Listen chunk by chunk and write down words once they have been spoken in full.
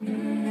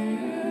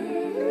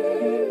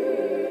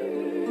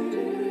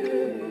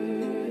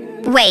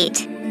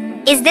Wait,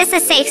 is this a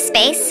safe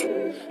space?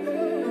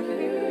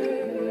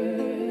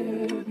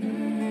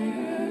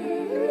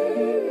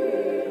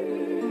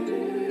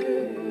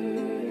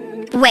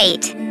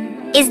 Wait,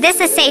 is this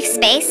a safe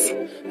space?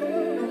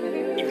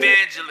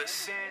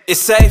 Evangelist. It's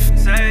safe,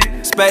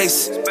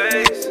 space.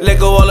 Let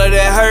go all of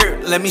that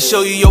hurt. Let me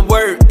show you your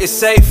word. It's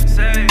safe,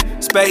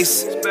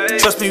 space.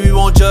 Trust me, we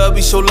won't judge,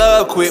 we show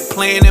love. Quit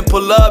playing and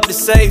pull up.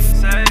 It's safe,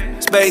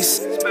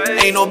 space.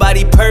 Ain't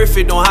nobody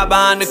perfect, don't hide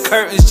behind the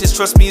curtains. Just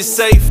trust me, it's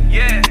safe.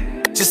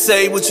 Just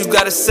say what you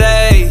gotta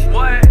say.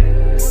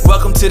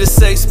 Welcome to the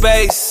safe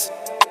space.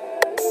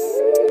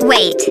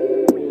 Wait,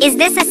 is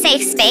this a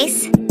safe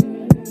space?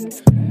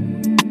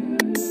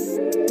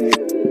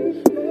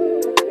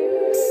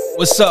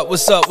 What's up,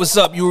 what's up, what's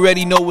up? You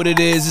already know what it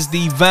is. It's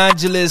the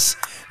Evangelist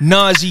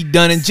Najee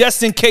Dunn. And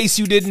just in case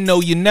you didn't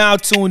know, you're now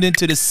tuned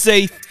into the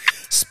Safe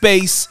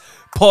Space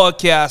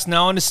Podcast.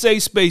 Now, on the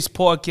Safe Space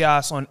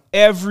Podcast, on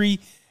every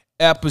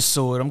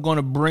episode, I'm going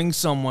to bring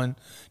someone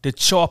to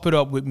chop it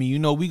up with me. You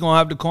know, we're going to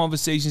have the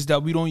conversations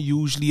that we don't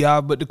usually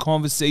have, but the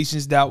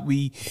conversations that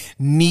we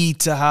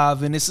need to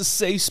have. And it's a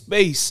safe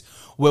space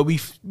where we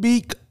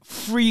speak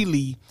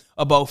freely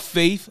about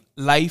faith,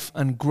 life,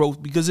 and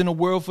growth. Because in a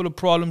world full of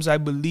problems, I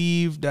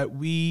believe that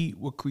we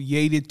were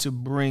created to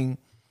bring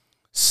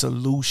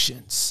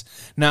solutions.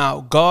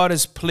 Now, God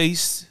has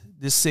placed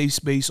this safe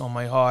space on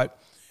my heart.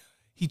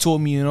 He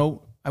told me, you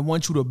know, I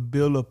want you to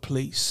build a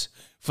place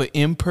for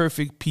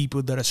imperfect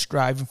people that are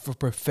striving for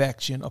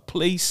perfection. A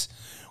place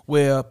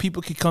where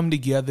people can come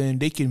together and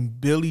they can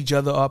build each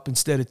other up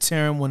instead of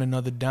tearing one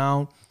another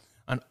down.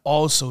 And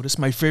also, this is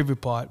my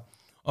favorite part,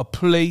 a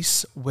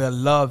place where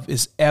love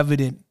is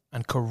evident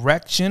and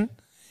correction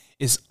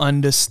is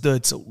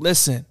understood. So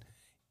listen,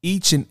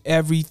 each and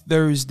every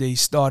Thursday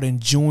starting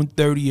June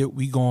 30th,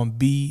 we going to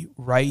be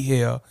right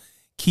here.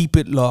 Keep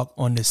it locked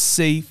on the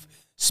Safe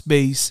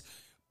Space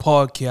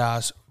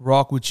Podcast.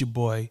 Rock with your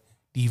boy,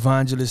 the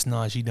Evangelist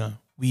Najee Dunn.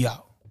 We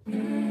out.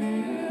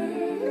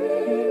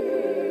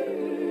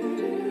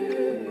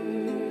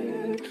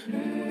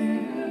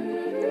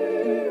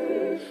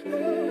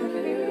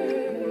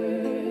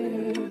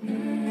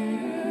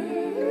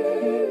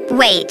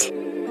 Wait,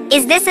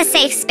 is this a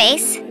safe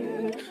space?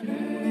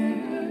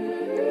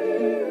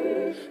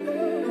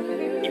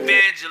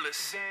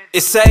 Evangelist.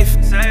 It's safe,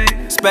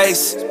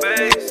 space.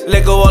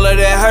 Let go all of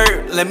that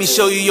hurt. Let me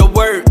show you your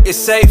word. It's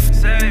safe,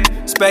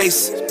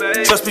 space.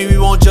 Trust me, we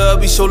won't judge,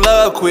 we show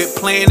love. Quit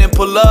playing and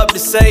pull up.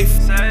 It's safe,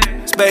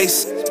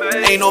 space.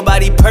 Ain't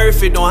nobody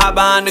perfect, don't hide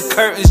behind the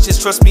curtains.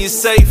 Just trust me, it's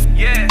safe.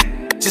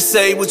 Just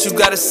say what you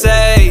gotta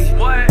say.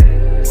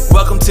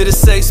 Welcome to the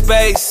safe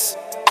space.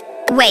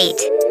 Wait,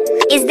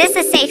 is this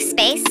a safe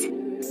space?